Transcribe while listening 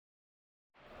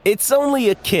It's only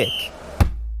a kick,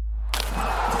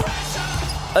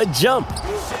 a jump,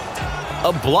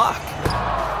 a block.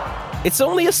 It's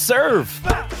only a serve.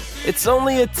 It's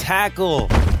only a tackle,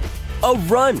 a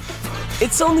run.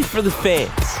 It's only for the fans.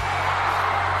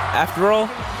 After all,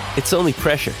 it's only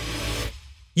pressure.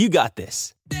 You got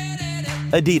this.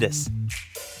 Adidas.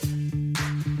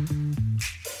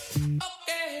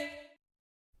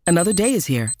 Another day is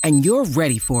here, and you're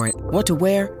ready for it. What to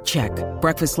wear? Check.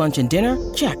 Breakfast, lunch, and dinner?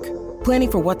 Check.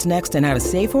 Planning for what's next and how to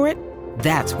save for it?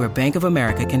 That's where Bank of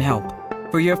America can help.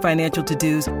 For your financial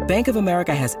to-dos, Bank of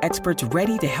America has experts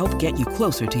ready to help get you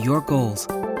closer to your goals.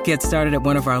 Get started at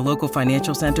one of our local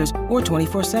financial centers or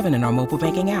 24/7 in our mobile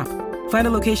banking app. Find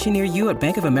a location near you at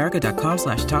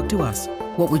bankofamerica.com/talktous.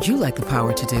 What would you like the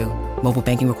power to do? Mobile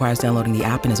banking requires downloading the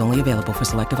app and is only available for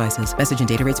select devices. Message and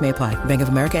data rates may apply. Bank of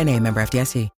America N.A., member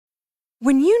FDIC.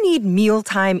 When you need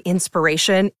mealtime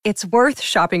inspiration, it's worth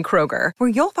shopping Kroger, where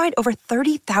you'll find over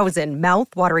 30,000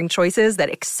 mouth-watering choices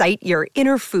that excite your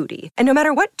inner foodie. And no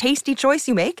matter what tasty choice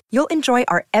you make, you'll enjoy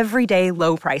our everyday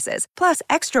low prices, plus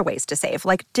extra ways to save,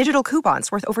 like digital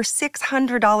coupons worth over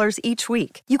 $600 each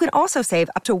week. You can also save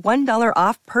up to $1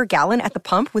 off per gallon at the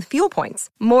pump with fuel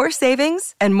points. More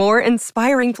savings and more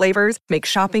inspiring flavors make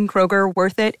shopping Kroger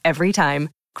worth it every time.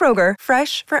 Kroger,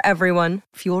 fresh for everyone.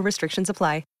 Fuel restrictions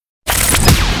apply.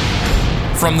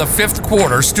 From the Fifth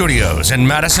Quarter Studios in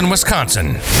Madison,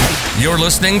 Wisconsin, you're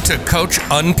listening to Coach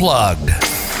Unplugged.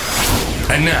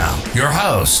 And now, your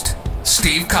host,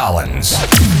 Steve Collins.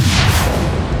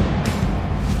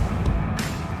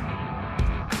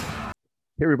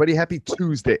 Hey everybody, happy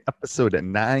Tuesday, episode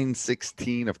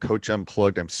 916 of Coach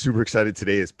Unplugged. I'm super excited.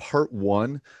 Today is part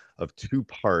one of two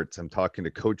parts. I'm talking to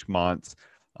Coach Montz.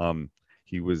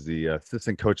 He was the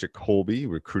assistant coach at Colby,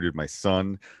 recruited my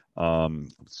son.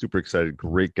 Super excited,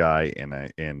 great guy,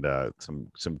 and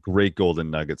some great golden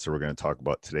nuggets that we're going to talk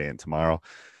about today and tomorrow.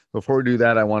 Before we do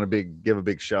that, I want to give a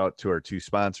big shout out to our two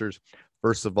sponsors.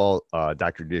 First of all,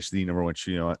 Dr. Dish, the number one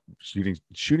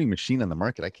shooting machine on the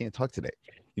market. I can't talk today.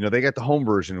 You know, they got the home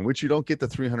version in which you don't get the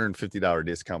 $350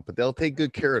 discount, but they'll take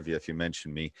good care of you if you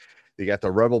mention me. They got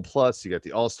the Rebel Plus, you got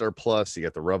the All-Star Plus, you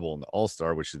got the Rebel and the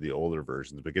All-Star, which is the older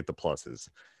versions, but get the pluses.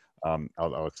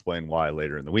 I'll explain why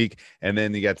later in the week. And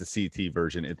then you got the CT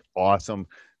version. It's awesome.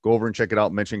 Go over and check it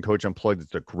out. Mention Coach Unplugged.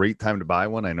 It's a great time to buy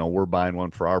one. I know we're buying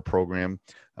one for our program.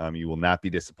 You will not be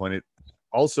disappointed.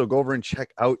 Also, go over and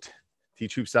check out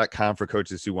teachhoops.com for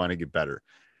coaches who want to get better.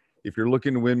 If you're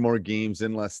looking to win more games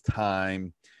in less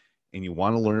time and you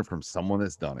want to learn from someone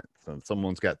that's done it, so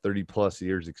someone's got 30 plus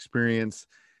years experience,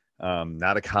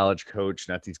 not a college coach,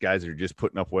 not these guys that are just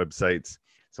putting up websites,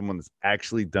 someone that's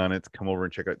actually done it, come over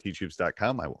and check out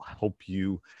teachhoops.com. I will help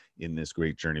you in this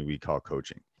great journey we call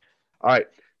coaching. All right,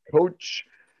 Coach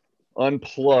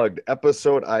Unplugged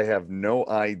episode. I have no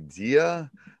idea.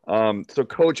 So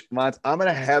Coach Montz, I'm going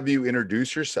to have you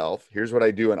introduce yourself. Here's what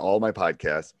I do in all my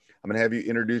podcasts. I'm going to have you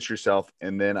introduce yourself,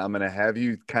 and then I'm going to have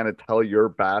you kind of tell your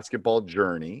basketball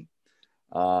journey.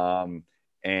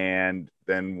 And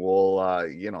then we'll,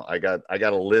 I got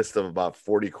a list of about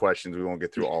 40 questions. We won't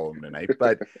get through all of them tonight,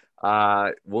 but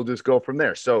we'll just go from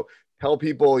there. So tell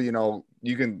people, we'll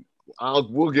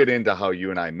get into how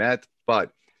you and I met,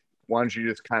 but why don't you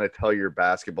just kind of tell your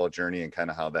basketball journey and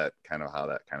how that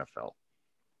felt?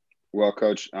 Well,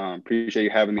 Coach, appreciate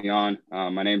you having me on.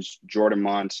 My name's Jordan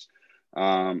Montz.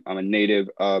 I'm a native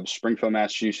of Springfield,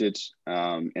 Massachusetts,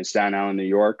 and Staten Island, New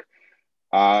York.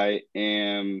 I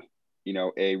am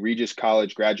a Regis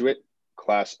College graduate,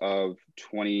 class of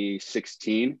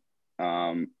 2016.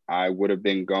 I would have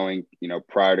been going,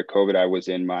 prior to COVID, I was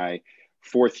in my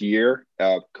fourth year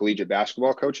of collegiate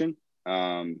basketball coaching.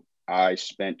 I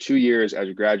spent 2 years as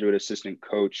a graduate assistant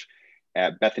coach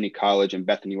at Bethany College in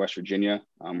Bethany, West Virginia,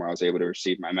 where I was able to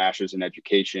receive my master's in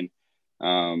education.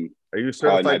 Are you a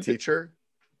certified teacher?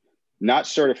 Not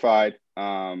certified,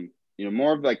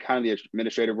 more of like kind of the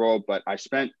administrative role, but I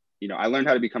spent I learned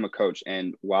how to become a coach.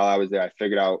 And while I was there, I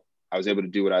figured out I was able to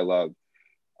do what I love.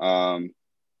 And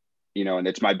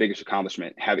it's my biggest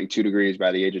accomplishment. Having 2 degrees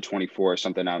by the age of 24 is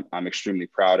something I'm extremely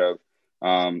proud of,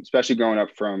 especially growing up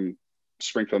from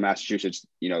Springfield, Massachusetts.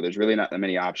 There's really not that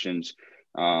many options.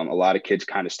 A lot of kids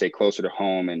kind of stay closer to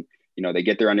home and, they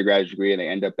get their undergraduate degree and they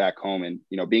end up back home. And,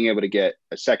 being able to get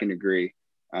a second degree,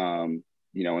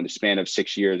 in the span of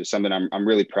 6 years is something I'm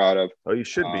really proud of. Oh, you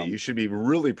should be. You should be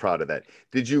really proud of that.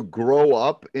 Did you grow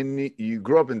up in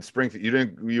Springfield?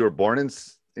 You were born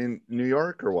in New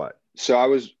York or what? So I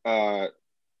was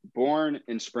born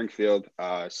in Springfield,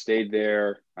 stayed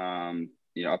there,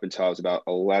 up until I was about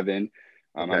 11.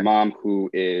 Okay. My mom, who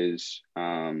is,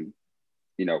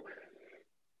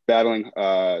 battling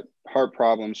heart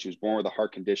problems. She was born with a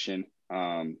heart condition.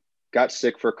 Got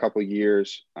sick for a couple of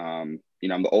years. You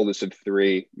know, I'm the oldest of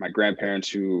three. My grandparents,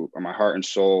 who are my heart and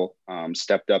soul,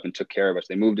 stepped up and took care of us.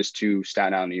 They moved us to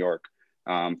Staten Island, New York,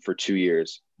 for 2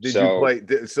 years. Did you play?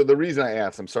 So the reason I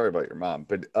asked, I'm sorry about your mom,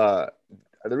 but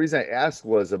the reason I asked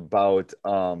was about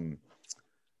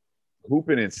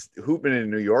hooping in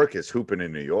New York is hooping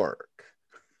in New York.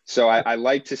 So I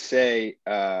like to say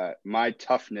my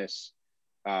toughness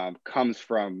comes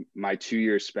from my 2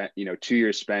 years spent, 2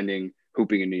 years spending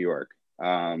hooping in New York.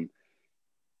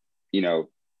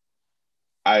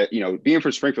 Being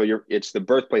from Springfield, it's the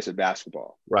birthplace of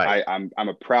basketball. Right. I'm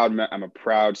a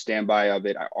proud standby of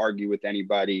it. I argue with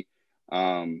anybody.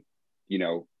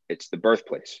 It's the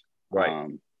birthplace. Right.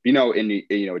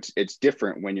 It's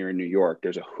different when you're in New York.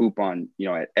 There's a hoop on,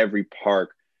 at every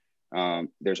park.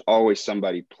 There's always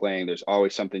somebody playing. There's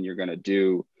always something you're going to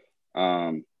do.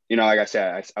 Like I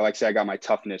said, I like to say I got my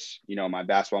toughness, my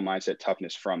basketball mindset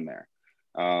toughness from there.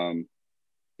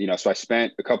 So I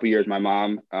spent a couple years, my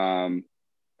mom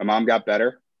got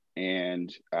better,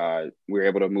 and we were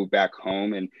able to move back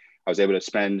home, and I was able to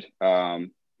spend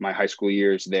my high school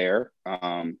years there.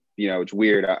 It's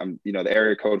weird. The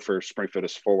area code for Springfield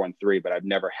is 413, but I've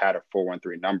never had a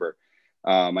 413 number.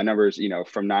 My number is,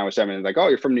 from 917. Like, oh,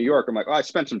 you're from New York. I'm like, oh, I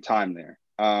spent some time there.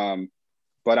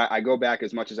 But I go back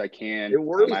as much as I can. It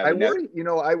worries. I worry.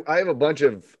 I have a bunch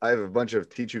of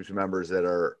Teach Hoops members that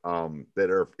are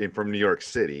from New York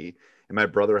City, and my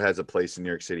brother has a place in New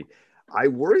York City. I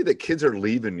worry that kids are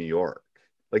leaving New York.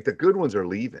 Like, the good ones are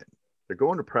leaving. They're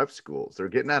going to prep schools. They're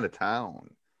getting out of town.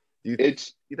 Do you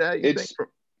see that?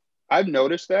 I've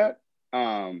noticed that.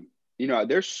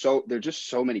 There's just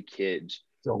so many kids.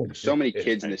 So many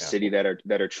kids in the city that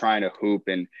are trying to hoop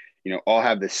and all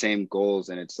have the same goals.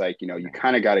 And it's like, you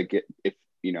kind of got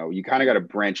to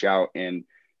branch out and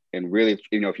really, if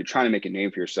you're trying to make a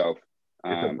name for yourself,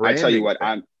 I tell you what,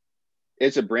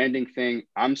 it's a branding thing.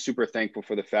 I'm super thankful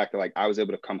for the fact that I was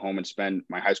able to come home and spend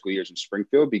my high school years in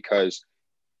Springfield, because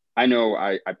I know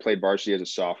I played varsity as a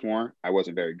sophomore. I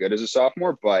wasn't very good as a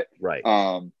sophomore, but right.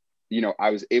 I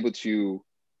was able to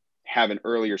have an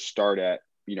earlier start at,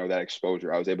 that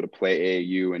exposure. I was able to play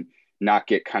AAU and not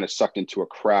get kind of sucked into a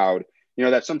crowd,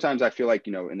 that sometimes I feel like,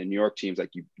 in the New York teams, like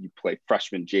you play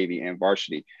freshman, JV, and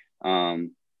varsity,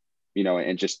 and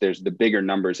just there's the bigger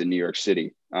numbers in New York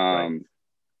City. Right.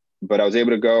 But I was able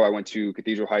to go. I went to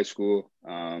Cathedral High School,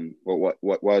 what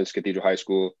was Cathedral High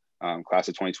School, class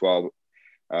of 2012.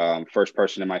 First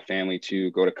person in my family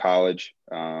to go to college.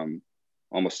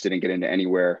 Almost didn't get into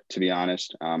anywhere, to be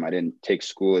honest. I didn't take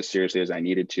school as seriously as I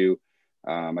needed to.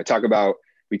 We talked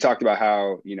about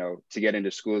how, to get into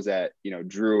schools that,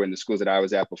 Drew and the schools that I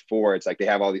was at before, it's like they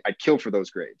have I'd kill for those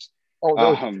grades.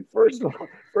 Oh, first of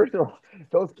all,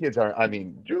 those kids aren't. I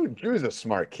mean, Drew's a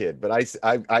smart kid, but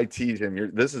I tease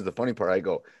him. This is the funny part. I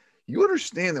go, you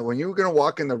understand that when you're going to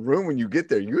walk in the room, when you get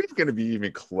there, you ain't going to be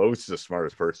even close to the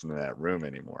smartest person in that room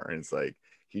anymore. And it's like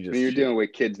you're dealing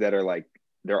with kids that are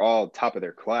they're all top of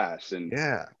their class, and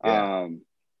yeah.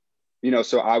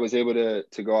 So I was able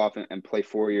to go off and play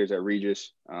 4 years at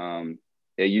Regis.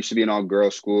 It used to be an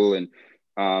all-girls school, and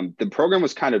the program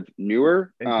was kind of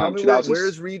newer. And tell me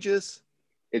where's Regis?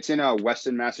 It's in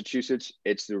Weston, Massachusetts.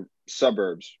 It's the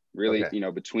suburbs, really.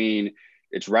 Okay.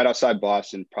 It's right outside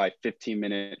Boston, probably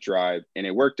 15-minute drive. And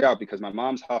it worked out because my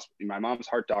mom's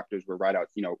heart doctors were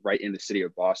right in the city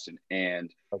of Boston.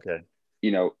 And okay,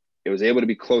 it was able to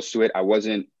be close to it. I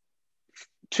wasn't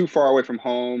too far away from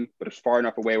home, but it's far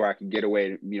enough away where I could get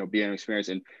away and, be an experience.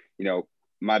 And,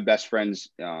 my best friends,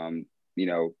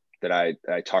 that I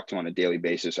talk to on a daily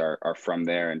basis are from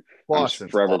there. And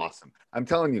Boston's awesome. I'm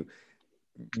telling you,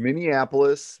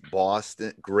 Minneapolis,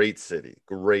 Boston, great cities.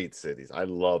 I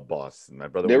love Boston. My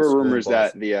brother. There were rumors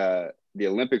that the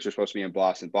Olympics were supposed to be in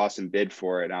Boston. Boston bid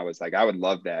for it, and I was like, I would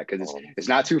love that because it's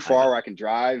not too far where I can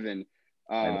drive. And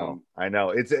I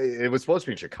know. It was supposed to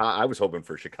be in Chicago. I was hoping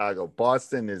for Chicago.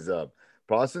 Boston's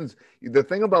the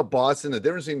thing about Boston. The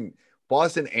difference between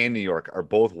Boston and New York are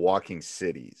both walking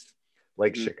cities.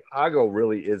 Like Chicago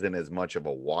really isn't as much of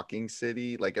a walking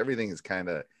city. Like everything is kind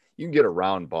of, you can get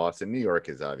around Boston. New York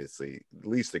is obviously, at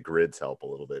least the grids help a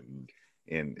little bit.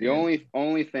 And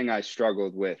only thing I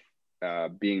struggled with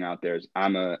being out there is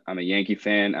I'm a Yankee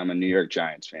fan. I'm a New York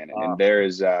Giants fan. And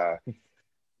there's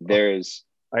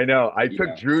I know. I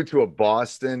took Drew to a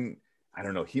Boston. I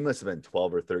don't know. He must have been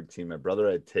 12 or 13. My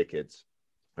brother had tickets.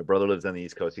 My brother lives on the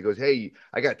East Coast. He goes, hey,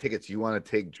 I got tickets. You want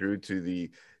to take Drew to the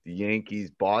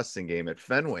Yankees Boston game at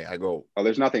Fenway? I go, oh,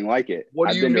 there's nothing like it.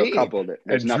 What do you mean? To a couple that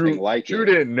there's nothing like Drew it.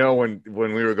 Drew didn't know when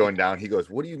we were going down. He goes,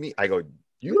 what do you mean? I go,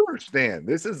 You understand?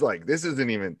 This is the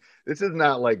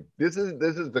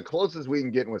closest we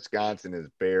can get in Wisconsin is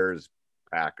Bears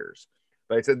Packers.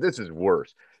 But I said this is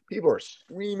worse. People are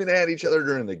screaming at each other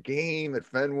during the game at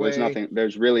Fenway.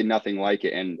 There's really nothing like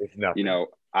it. And It's nothing. you know,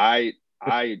 I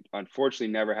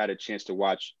unfortunately never had a chance to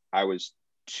watch. I was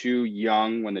too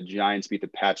young when the Giants beat the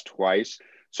Pats twice,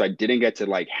 so I didn't get to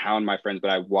like hound my friends.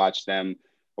 But I watched them.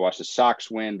 I watched the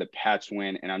Sox win, the Pats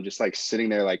win, and I'm just like sitting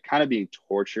there, like kind of being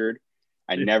tortured.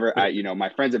 My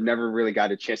friends have never really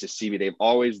got a chance to see me. They've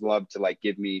always loved to like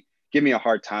give me a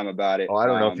hard time about it. Oh, I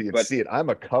don't know if you can see it. I'm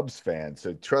a Cubs fan,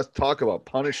 so talk about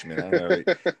punishment. I don't know.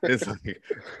 It's like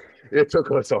it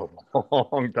took us a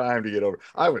long time to get over.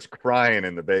 I was crying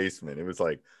in the basement. It was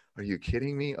like, are you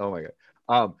kidding me? Oh my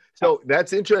God. So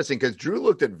that's interesting because Drew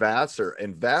looked at Vassar,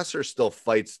 and Vassar still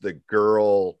fights the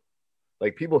girl.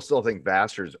 Like people still think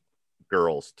Vassar's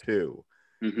girls too.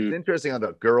 Mm-hmm. It's interesting how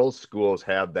the girls' schools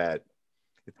have that.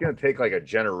 It's going to take like a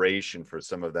generation for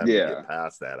some of them to get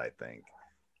past that, I think.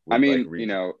 I mean,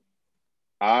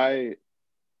 I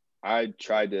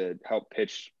tried to help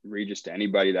pitch Regis to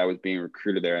anybody that was being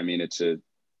recruited there. I mean, it's a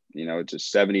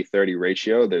 70-30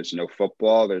 ratio. There's no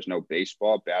football. There's no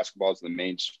baseball. Basketball is the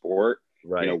main sport.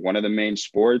 Right. One of the main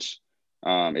sports.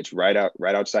 It's right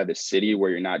outside the city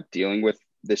where you're not dealing with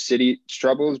the city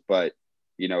struggles, but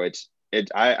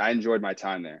I enjoyed my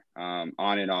time there,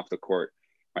 on and off the court.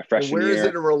 My freshman year. Where is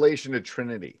it in relation to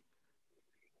Trinity?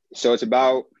 So it's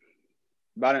about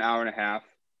an hour and a half,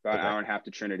 an hour and a half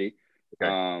to Trinity.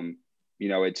 Okay.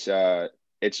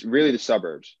 It's really the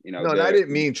suburbs. No, I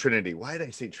didn't mean Trinity. Why did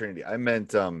I say Trinity? I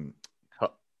meant the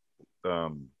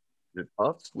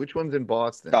Tufts. Which one's in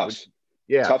Boston? Tufts.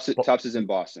 Tufts is in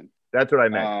Boston. That's what I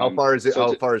meant. How far is it?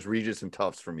 How far is Regis and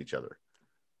Tufts from each other?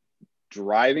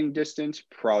 Driving distance,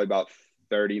 probably about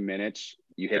 30 minutes.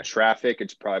 You hit traffic,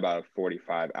 it's probably about a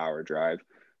 45-hour drive.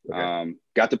 Okay.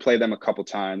 Got to play them a couple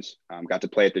times. Got to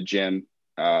play at the gym.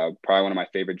 Probably one of my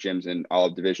favorite gyms in all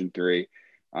of Division III.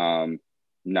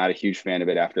 Not a huge fan of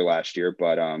it after last year,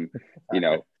 but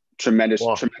tremendous.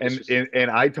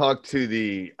 And I talked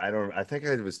to I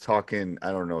was talking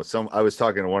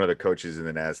to one of the coaches in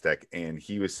the NASDAQ, and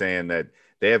he was saying that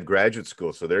they have graduate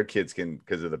school, so their kids can,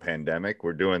 because of the pandemic,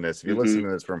 we're doing this. If you listen to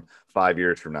this from 5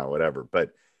 years from now, whatever,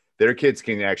 but their kids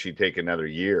can actually take another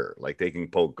year. Like they can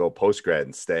go post-grad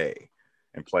and stay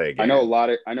and play again.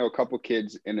 I know a couple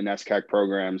kids in the NESCAC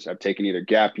programs have taken either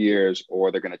gap years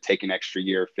or they're going to take an extra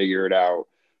year, figure it out.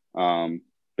 But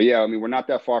yeah, I mean, we're not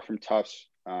that far from Tufts.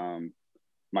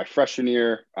 My freshman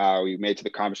year, we made to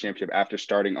the conference championship after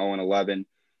starting 0-11.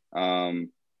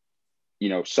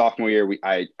 Sophomore year,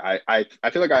 I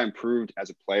feel like I improved as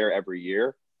a player every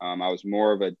year. I was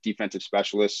more of a defensive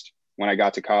specialist when I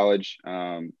got to college.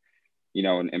 And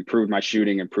improved my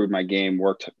shooting, improved my game,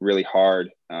 worked really hard,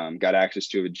 got access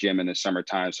to a gym in the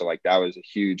summertime. So like that was a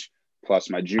huge plus.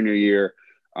 My junior year,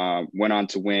 went on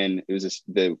to win. It was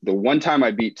the one time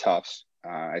I beat Tufts.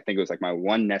 I think it was like my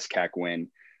one NESCAC win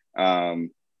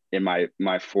in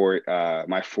my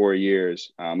 4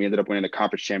 years. We ended up winning the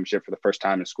conference championship for the first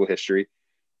time in school history.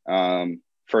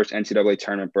 First NCAA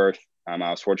tournament berth. I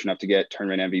was fortunate enough to get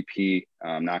tournament MVP,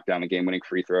 knock down the game-winning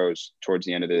free throws towards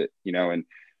the end of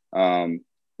and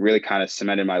really kind of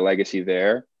cemented my legacy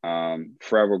there.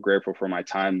 Forever grateful for my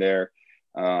time there.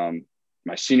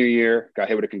 My senior year, got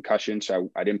hit with a concussion, so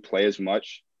I didn't play as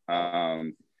much.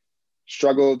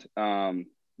 Struggled the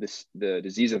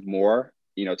disease of Moore,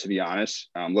 to be honest.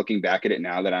 Looking back at it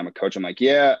now that I'm a coach, I'm like,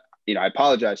 I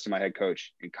apologized to my head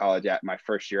coach in college at my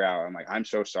first year out. I'm like, I'm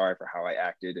so sorry for how I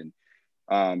acted.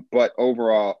 But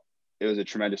overall, it was a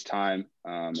tremendous time.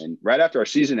 And right after our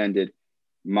season ended,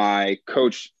 my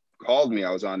coach called me. I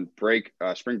was on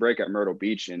spring break at Myrtle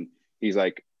Beach, and he's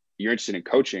like, "You're interested in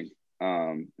coaching?"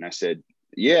 And I said,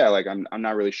 "Yeah, like I'm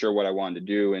not really sure what I wanted to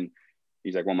do." And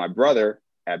he's like, "Well, my brother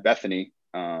at Bethany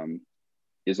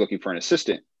is looking for an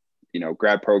assistant,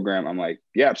 grad program." I'm like,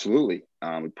 "Yeah, absolutely."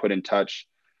 We put in touch.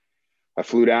 I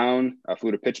flew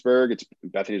to Pittsburgh.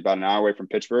 Bethany's about an hour away from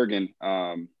Pittsburgh, and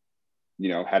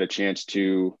had a chance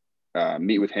to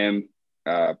meet with him,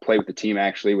 play with the team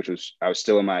actually, I was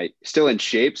still in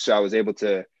shape. So I was able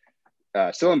to,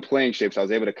 still in playing shape. So I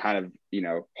was able to kind of,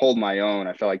 hold my own.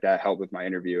 I felt like that helped with my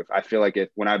interview. I feel like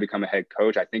when I become a head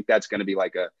coach, I think that's going to be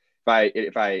like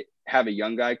if I have a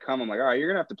young guy come, I'm like, all right, you're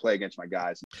going to have to play against my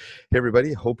guys. Hey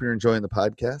everybody. Hope you're enjoying the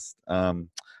podcast.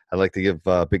 I'd like to give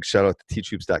a big shout out to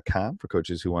teachhoops.com for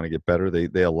coaches who want to get better.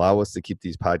 They allow us to keep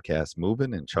these podcasts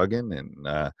moving and chugging and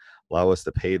allow us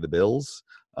to pay the bills.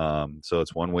 So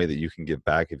it's one way that you can give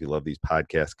back. If you love these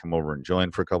podcasts, come over and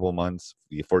join for a couple of months.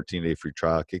 You get 14-day free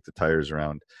trial, kick the tires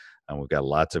around. And we've got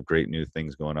lots of great new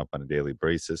things going up on a daily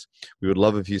basis. We would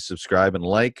love if you subscribe and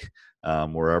like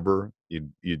wherever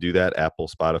you do that, Apple,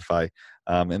 Spotify.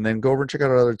 And then go over and check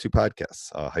out our other 2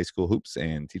 podcasts, High School Hoops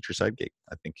and Teacher Sidegate.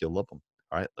 I think you'll love them.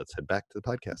 All right, let's head back to the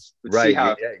podcast. Right,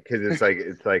 yeah, because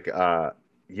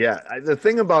the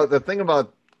thing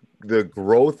about the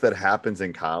growth that happens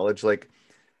in college, like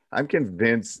I'm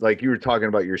convinced, like you were talking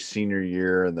about your senior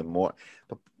year and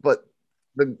but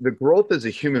the growth as a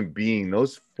human being,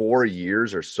 those 4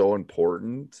 years are so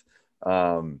important.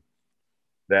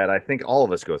 That I think all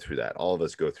of us go through that. All of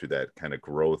us go through that kind of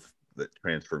growth, that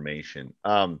transformation.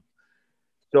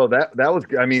 So that was,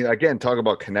 I mean, again, talk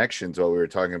about connections. What we were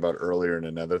talking about earlier, and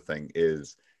another thing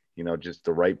is, just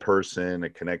the right person, a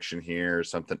connection here,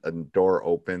 something, a door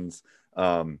opens.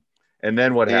 And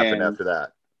then what happened after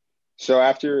that? So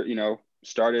after,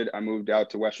 I moved out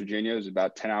to West Virginia. It was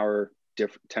about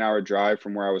 10-hour drive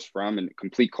from where I was from, and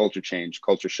complete culture change,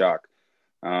 culture shock.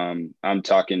 I'm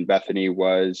talking Bethany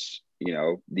was,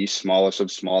 the smallest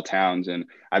of small towns. And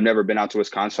I've never been out to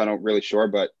Wisconsin. So I'm not really sure,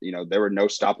 but there were no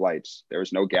stoplights. There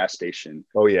was no gas station.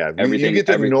 Oh yeah. You get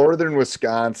to northern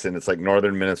Wisconsin. It's like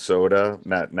northern Minnesota,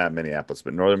 not Minneapolis,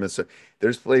 but northern Minnesota.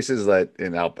 There's places that,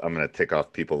 and I'm going to tick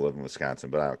off people who live in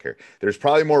Wisconsin, but I don't care. There's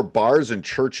probably more bars and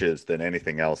churches than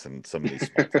anything else in some of these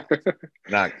small towns.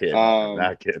 Not kidding.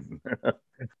 Not kidding.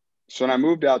 So when I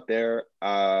moved out there,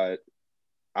 I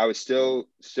was still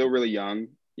really young.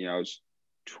 I was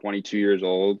 22 years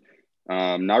old.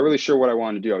 Not really sure what I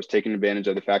wanted to do. I was taking advantage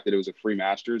of the fact that it was a free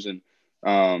master's, and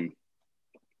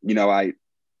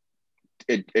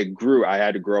it grew. I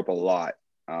had to grow up a lot.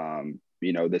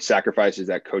 The sacrifices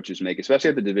that coaches make,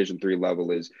 especially at the Division III level,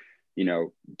 is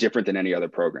different than any other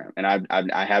program. And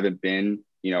I haven't been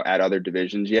at other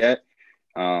divisions yet.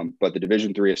 But the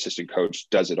Division III assistant coach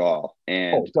does it all.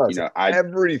 And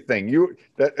everything.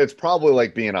 It's probably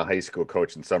like being a high school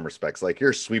coach in some respects. Like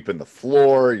you're sweeping the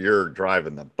floor, you're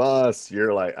driving the bus,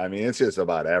 you're like, I mean, it's just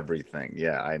about everything.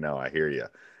 Yeah, I know, I hear you.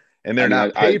 And they're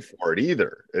not paid for it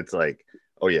either. It's like,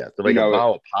 oh yeah, it's like a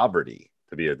vow of poverty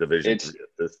to be a Division III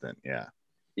assistant. Yeah.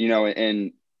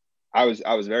 And I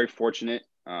was very fortunate.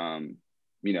 I'm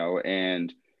not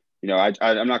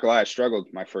gonna lie, I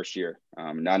struggled my first year.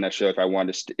 Not necessarily if I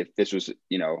wanted to, if this was,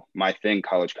 my thing,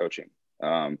 college coaching.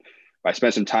 I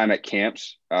spent some time at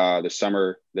camps,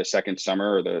 the second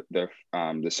summer, or the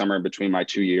summer in between my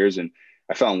 2 years, and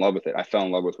I fell in love with it. I fell in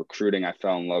love with recruiting. I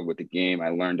fell in love with the game. I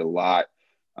learned a lot.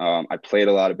 I played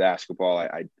a lot of basketball.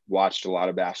 I watched a lot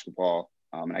of basketball,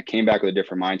 and I came back with a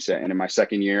different mindset. And in my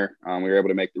second year, we were able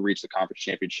to reach the conference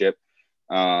championship.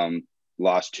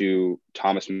 Lost to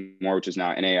Thomas More, which is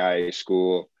now NAIA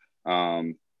school,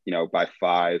 by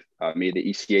 5. Made the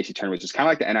ECAC tournament, which is kind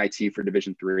of like the NIT for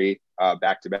Division III,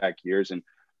 back-to-back years. And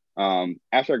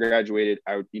after I graduated,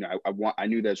 I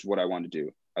knew that's what I wanted to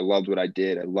do. I loved what I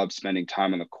did. I loved spending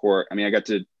time on the court. I mean,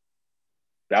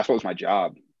 basketball was my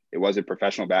job. It wasn't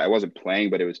professional I wasn't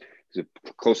playing, but it was the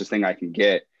closest thing I can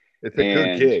get. It's a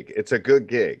good gig. It's a good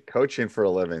gig. Coaching for a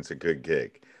living is a good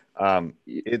gig.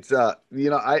 It's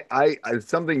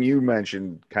something you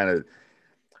mentioned kind of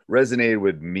resonated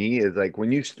with me is like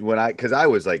because I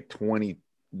was like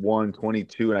 21,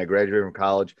 22 and I graduated from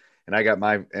college, and I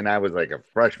was like a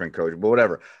freshman coach, but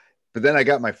whatever. But then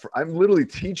I'm literally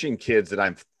teaching kids that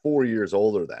I'm 4 years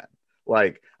older than.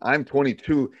 Like I'm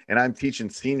 22 and I'm teaching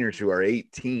seniors who are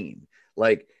 18.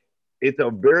 Like it's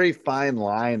a very fine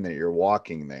line that you're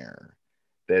walking there.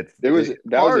 That was a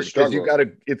struggle. You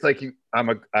gotta. It's like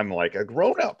I'm like a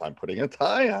grown up. I'm putting a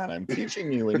tie on. I'm teaching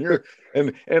you, and you're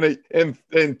and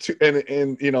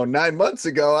 9 months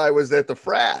ago I was at the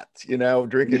frat,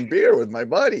 drinking beer with my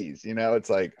buddies. It's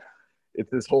like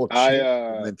it's this whole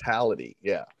mentality.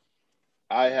 Yeah,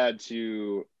 I had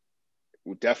to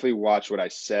definitely watch what I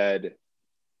said.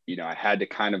 I had to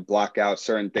kind of block out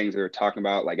certain things they were talking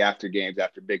about, like after games,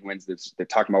 after big wins. They're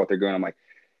talking about what they're doing. I'm like,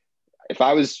 if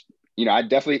I was. I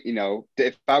definitely,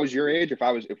 if I was your age, if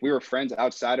we were friends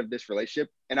outside of this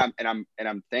relationship, and I'm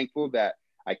thankful that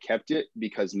I kept it,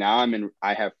 because now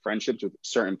I have friendships with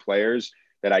certain players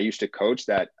that I used to coach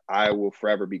that I will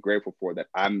forever be grateful for. That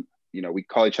we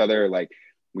call each other, like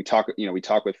we talk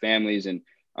with families. And,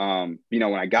 when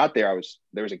I got there,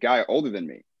 there was a guy older than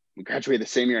me. We graduated the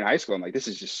same year in high school. I'm like, this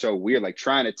is just so weird, like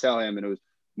trying to tell him. And it was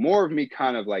more of me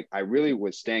kind of like, I really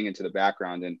was staying into the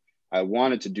background, and I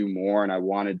wanted to do more and I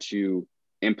wanted to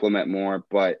implement more,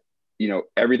 but,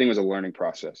 everything was a learning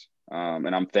process.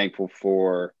 And I'm thankful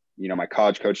for, my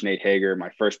college coach, Nate Hager,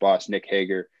 my first boss, Nick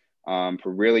Hager, for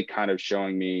really kind of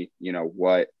showing me,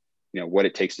 what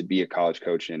it takes to be a college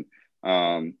coach. And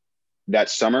that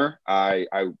summer I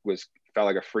was felt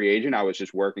like a free agent. I was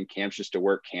just working camps just to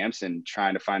work camps and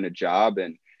trying to find a job.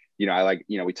 And,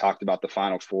 we talked about the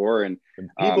Final Four, and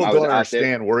people I don't was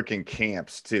understand working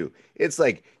camps too. It's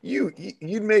like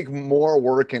you'd make more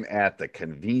working at the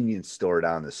convenience store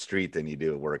down the street than you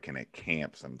do working at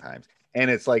camp sometimes. And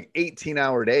it's like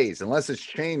 18-hour days, unless it's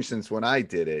changed since when I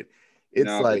did it.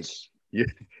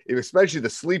 Especially the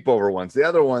sleepover ones. The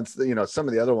other ones, some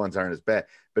of the other ones aren't as bad.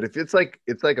 But if it's like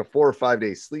a 4 or 5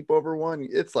 day sleepover one,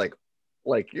 it's like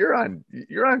you're on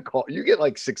call. You get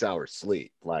like 6 hours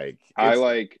sleep.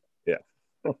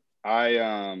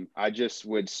 I just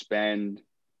would spend,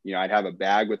 I'd have a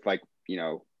bag with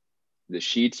the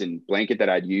sheets and blanket that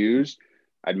I'd use.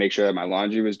 I'd make sure that my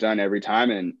laundry was done every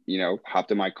time, and, hopped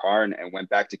in my car and went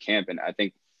back to camp. And I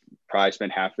think probably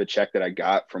spent half the check that I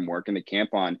got from working the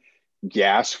camp on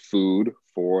gas, food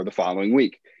for the following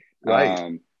week.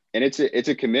 Right. And it's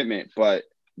a commitment, but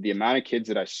the amount of kids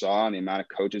that I saw and the amount of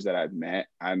coaches that I've met,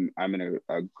 I'm in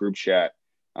a group chat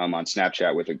on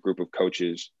Snapchat with a group of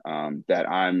coaches that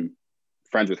I'm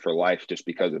friends with for life, just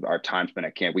because of our time spent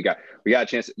at camp. We got a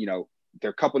chance, there are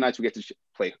a couple nights we get to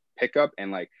play pickup,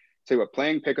 and tell you what,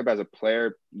 playing pickup as a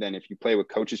player, then if you play with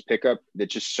coaches pickup,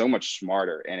 it's just so much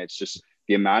smarter. And it's just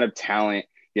the amount of talent,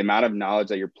 the amount of knowledge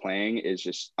that you're playing is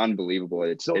just unbelievable.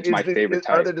 It's my favorite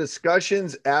type. Are the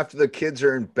discussions after the kids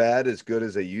are in bed as good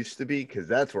as they used to be? Because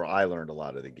that's where I learned a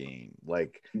lot of the game.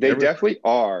 They definitely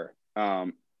are.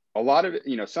 A lot of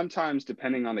it, sometimes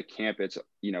depending on the camp, it's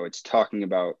talking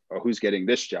about who's getting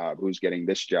this job,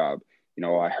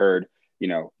 I heard,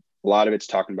 a lot of it's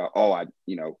talking about,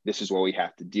 this is what we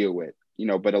have to deal with,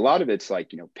 but a lot of it's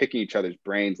picking each other's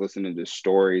brains, listening to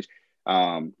stories.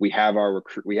 We have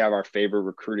our favorite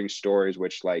recruiting stories,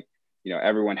 which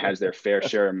everyone has their fair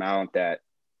share amount that,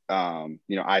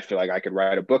 I feel like I could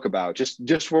write a book about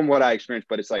just from what I experienced.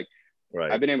 But it's right.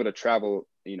 I've been able to travel,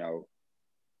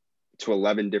 to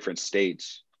 11 different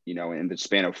states, in the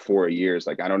span of 4 years.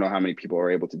 I don't know how many people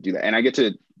are able to do that. And I get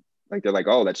to they're like,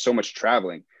 oh, that's so much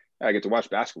traveling. I get to watch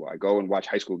basketball. I go and watch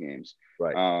high school games.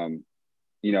 Right. And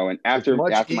after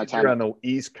my time on the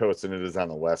East Coast than it is on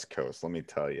the West Coast, let me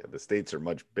tell you, the states are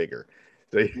much bigger.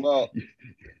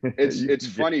 It's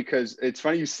funny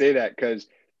you say that, because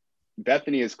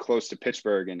Bethany is close to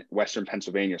Pittsburgh in Western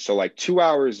Pennsylvania. So 2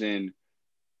 hours in,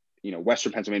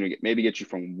 Western Pennsylvania maybe get you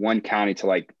from one county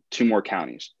to 2 more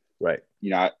counties. Right.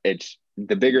 It's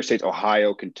the bigger states,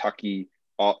 Ohio, Kentucky,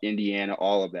 Indiana,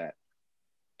 all of that.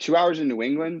 2 hours in New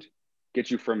England gets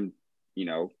you from,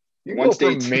 you one go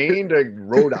state from Maine to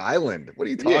Rhode Island. What are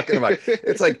you talking about?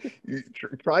 It's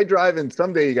try driving.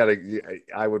 Someday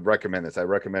I would recommend this. I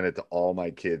recommend it to all my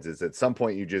kids, is at some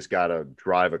point you just got to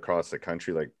drive across the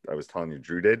country. Like I was telling you,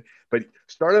 Drew did, but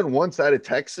start on one side of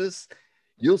Texas.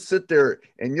 You'll sit there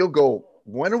and you'll go,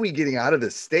 when are we getting out of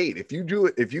this state? If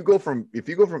you go from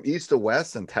east to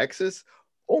west in Texas,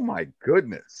 oh my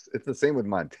goodness. It's the same with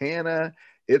Montana.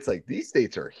 It's these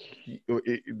states are,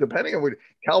 depending on what,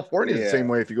 California is the same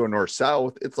way. If you go north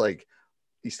south, it's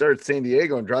you start at San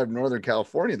Diego and drive to Northern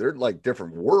California, they're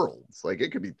different worlds.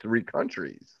 It could be 3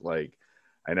 countries. I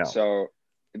know. So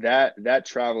that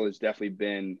travel has definitely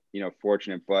been,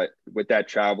 fortunate, but with that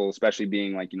travel, especially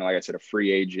being like I said, a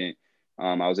free agent,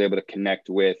 I was able to connect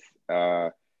with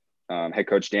head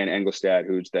coach Dan Engelstad,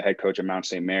 who's the head coach at Mount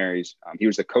St. Mary's. He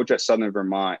was the coach at Southern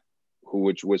Vermont,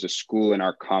 which was a school in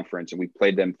our conference, and we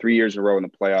played them 3 years in a row in the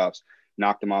playoffs,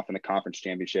 knocked them off in the conference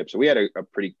championship. So we had a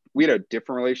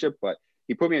different relationship, but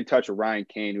he put me in touch with Ryan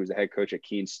Kane, who's the head coach at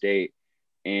Keene State,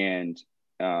 and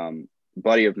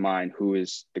buddy of mine who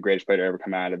is the greatest player to ever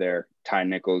come out of there, Ty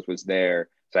Nichols, was there.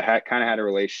 So I kind of had a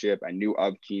relationship. I knew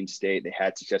of Keene State. They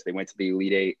had success. They went to the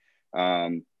Elite Eight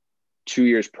 2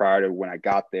 years prior to when I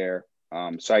got there.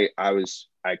 So I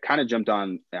kind of jumped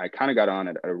on. I kind of got on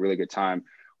at a really good time.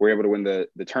 We were able to win the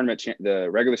tournament, the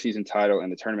regular season title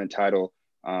and the tournament title.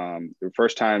 The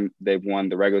first time they've won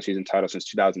the regular season title since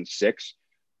 2006.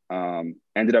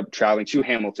 Ended up traveling to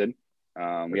Hamilton.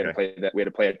 We had to play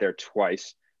it there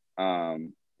twice.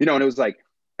 And it was the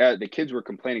kids were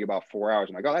complaining about 4 hours.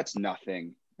 I'm like, oh, that's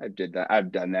nothing. I've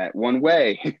done that one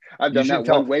way. I've done that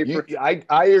one way.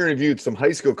 I interviewed some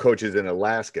high school coaches in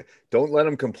Alaska. Don't let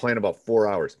them complain about 4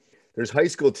 hours. There's high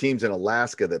school teams in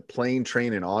Alaska that plane,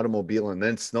 train, and automobile, and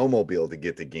then snowmobile to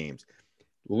get to games.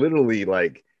 Literally,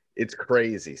 it's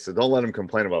crazy. So don't let them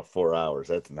complain about 4 hours.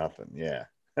 That's nothing. Yeah.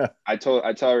 I tell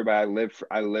everybody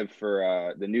I live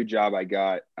for the new job I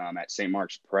got at St.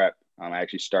 Mark's Prep. I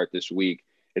actually start this week.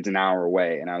 It's an hour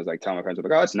away, and I was telling my friends, I'm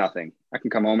oh, it's nothing. I can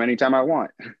come home anytime I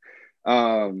want.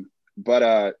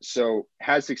 So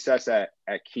had success at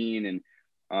Keene, and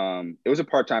It was a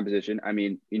part-time position. I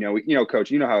mean,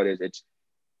 coach, you know how it is.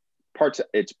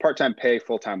 It's part-time pay,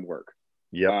 full-time work.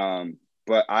 Yeah.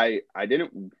 But I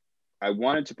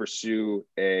wanted to pursue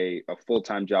a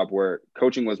full-time job where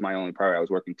coaching was my only priority. I was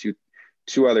working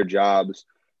two other jobs.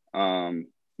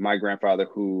 My grandfather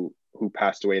who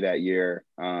passed away that year,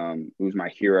 who's my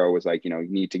hero, was like, you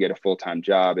need to get a full-time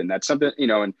job. And that's something,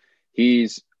 and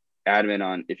he's adamant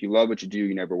on, if you love what you do,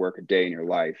 you never work a day in your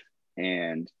life.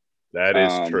 And that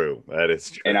is true. That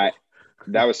is true. And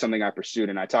that was something I pursued.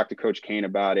 And I talked to Coach Kane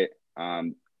about it.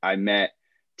 I met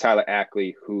Tyler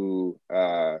Ackley, who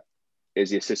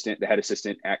is the head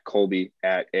assistant at Colby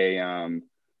at it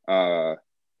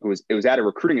was at a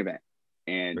recruiting event.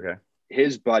 And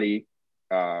his buddy,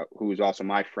 who was also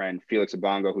my friend, Felix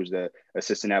Abongo, who's the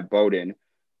assistant at Bowdoin,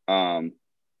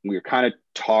 we were kind of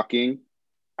talking.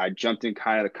 I jumped in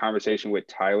kind of the conversation with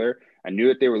Tyler. I knew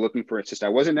that they were looking for an assistant.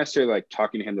 I wasn't necessarily like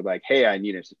talking to him to like, hey, I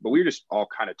need an assistant, but we were just all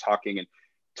kind of talking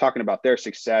about their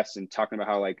success and talking about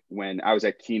how, like, when I was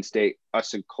at Keene State,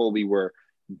 us and Colby were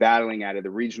battling out of the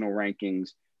regional rankings.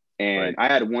 And I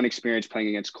had one experience playing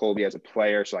against Colby as a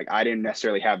player. So like, I didn't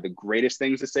necessarily have the greatest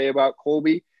things to say about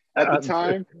Colby at the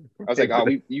time. I was like, oh,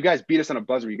 you guys beat us on a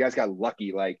buzzer. You guys got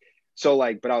lucky. But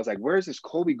I was like, where's this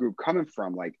Colby group coming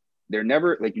from? Like, they're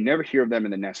never, like, you never hear of them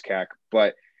in the NESCAC,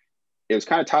 but it was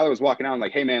kind of, Tyler was walking out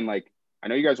like, hey man, like, I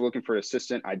know you guys are looking for an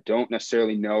assistant. I don't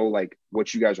necessarily know like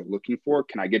what you guys are looking for.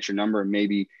 Can I get your number and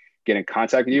maybe get in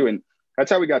contact with you? And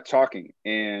that's how we got talking.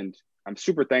 And I'm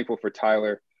super thankful for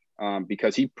Tyler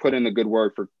because he put in the good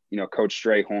word for, Coach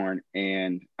Strayhorn.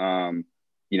 And,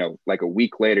 like a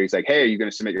week later, he's like, hey, are you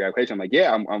going to submit your application? I'm like,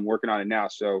 yeah, I'm working on it now.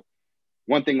 So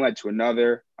one thing led to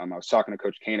another. I was talking to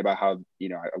Coach Kane about how,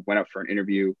 I went up for an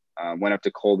interview, went up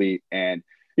to Colby, and,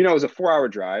 it was a 4-hour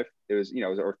drive. It was, it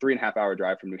was a 3.5-hour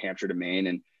drive from New Hampshire to Maine.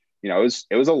 And, it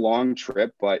was a long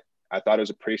trip, but I thought it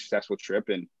was a pretty successful trip.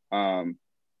 And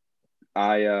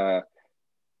I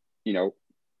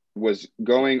was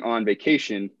going on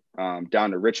vacation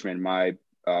down to Richmond. My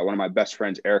one of my best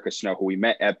friends, Erica Snow, who we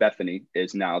met at Bethany,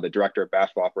 is now the director of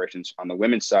basketball operations on the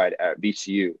women's side at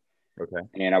VCU. Okay.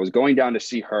 And I was going down to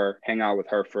see her, hang out with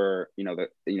her for,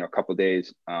 a couple of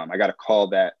days. I got a call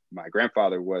that my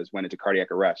grandfather went into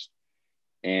cardiac arrest.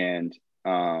 And,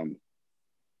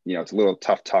 it's a little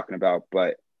tough talking about,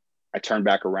 but I turned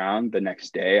back around the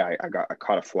next day. I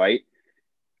caught a flight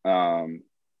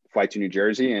to New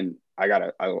Jersey, and I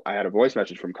had a voice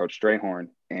message from Coach Strayhorn,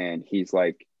 and he's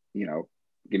like,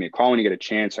 give me a call when you get a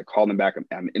chance. I called him back.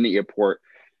 I'm in the airport.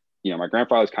 My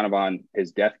grandfather was kind of on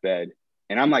his deathbed,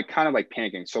 and I'm like, kind of like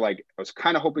panicking. So like, I was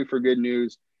kind of hoping for good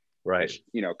news. Right.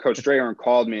 Coach Strayhorn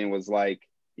called me and was like,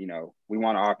 we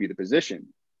want to offer you the position.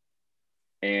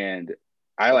 And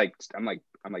I'm like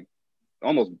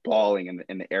almost bawling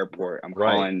in the airport. I'm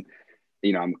calling,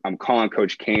 I'm calling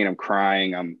Coach Kane. I'm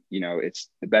crying. It's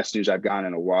the best news I've gotten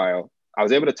in a while. I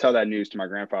was able to tell that news to my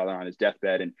grandfather on his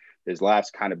deathbed and his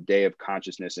last kind of day of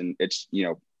consciousness. And it's,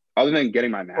 other than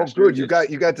getting my master's. Oh, good. You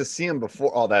got to see him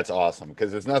before. Oh, that's awesome.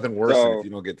 Because there's nothing worse than if you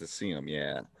don't get to see him.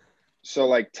 Yeah. So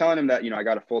like telling him that, I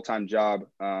got a full-time job,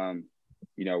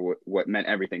 what meant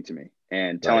everything to me,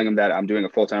 and telling him that I'm doing a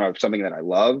full-time job of something that I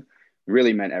love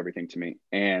really meant everything to me.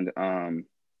 And,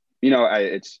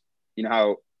 it's,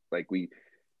 how like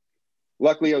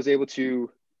luckily I was able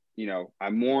to, I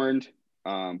mourned,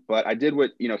 but I did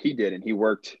what, he did, and he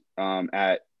worked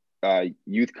at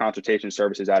Youth Consultation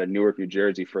Services out of Newark, New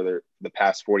Jersey for the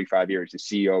past 45 years, the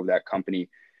CEO of that company.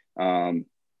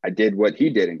 I did what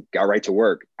he did and got right to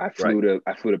work. I flew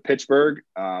to Pittsburgh,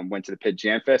 went to the Pitt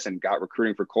Jam Fest and got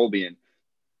recruiting for Colby. And,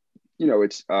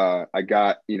 it's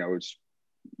it's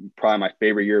probably my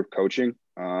favorite year of coaching.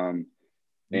 You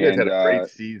guys had a great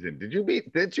season. Did you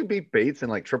beat Bates in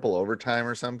like triple overtime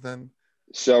or something?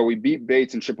 So we beat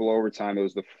Bates in triple overtime. It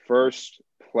was the first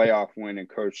playoff win in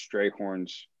Coach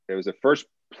Strayhorn's. It was the first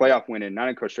playoff win not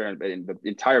in Coach Strayhorn, but in the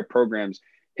entire program's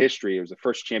history. It was the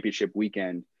first championship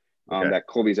weekend that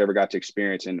Colby's ever got to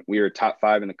experience. And we were top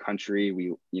 5 in the country.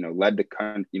 We, led the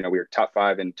country. We were top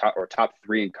 5 and top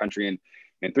 3 in country and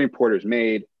 3-pointers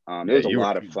made. It was a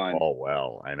lot of fun. Oh,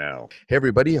 well, I know. Hey,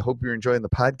 everybody. I hope you're enjoying the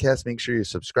podcast. Make sure you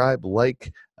subscribe,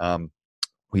 like.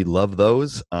 We love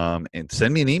those. And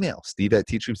send me an email,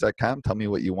 steve@teachhoops.com. Tell me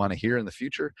what you want to hear in the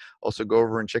future. Also, go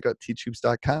over and check out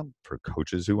teachhoops.com for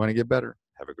coaches who want to get better.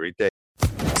 Have a great day.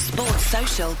 Sports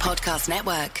Social Podcast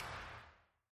Network.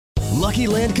 Lucky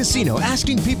Land Casino,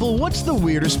 asking people, what's the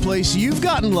weirdest place you've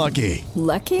gotten lucky?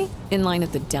 Lucky? In line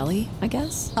at the deli, I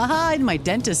guess? Aha, in my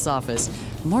dentist's office.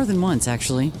 More than once,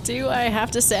 actually. Do I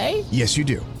have to say? Yes, you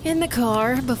do. In the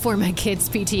car before my kids'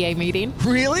 PTA meeting.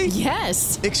 Really?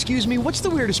 Yes. Excuse me, what's the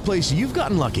weirdest place you've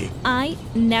gotten lucky? I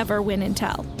never win and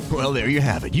tell. Well, there you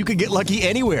have it. You can get lucky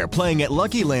anywhere, playing at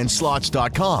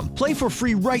LuckyLandSlots.com. Play for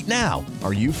free right now.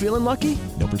 Are you feeling lucky?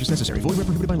 No purchase necessary. Void where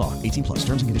prohibited by law. 18 plus.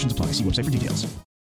 Terms and conditions apply. See website for details.